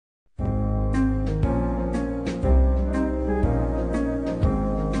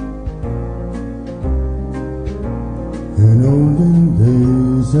olden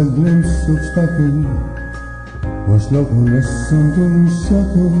days, a glimpse of stocking was looking at something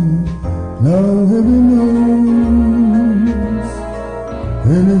shocking. Now heaven knows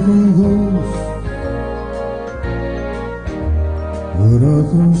anything goes. But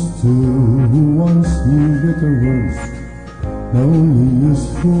others too, who once knew better words, now only use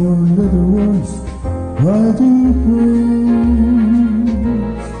four-letter words, writing prose.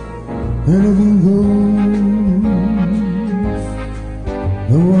 Anything goes.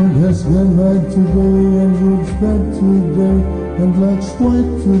 The world has gone bad today, and good's bad today, and black's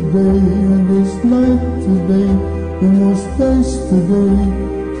white today, and this night today, in most days today,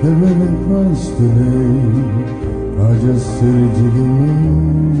 heaven and Christ today are just silly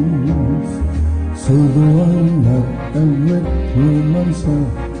jiggles. So though I'm not a great romancer,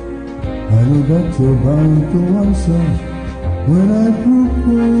 I know that you're bound to answer when I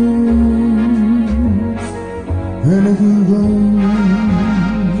propose. Anything goes.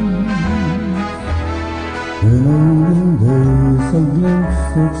 In olden days, a glimpse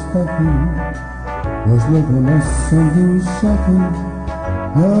of stocking was looking at something shocking.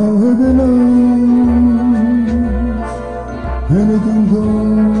 Now heaven knows anything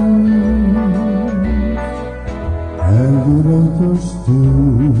goes. And good authors too,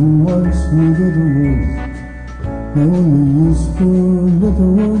 who once knew better words, now only use four-letter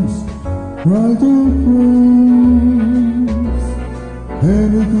words, writing prose.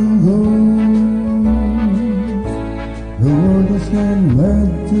 Anything goes. The world has gone mad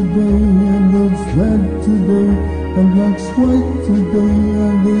today, and it's red today, and black's white today,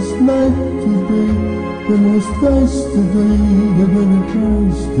 and this night today, the most nice today, the very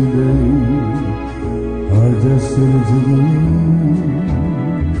price today, are just illegitimate.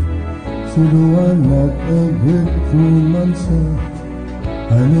 So though I'm not a great romancer,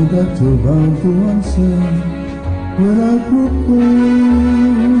 I know that you're bound to answer when I propose.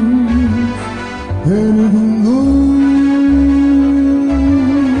 Anything goes.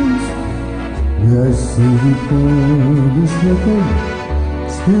 I say before this record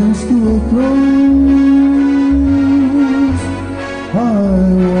springs to a close, I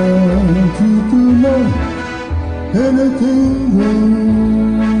want you to know anything goes.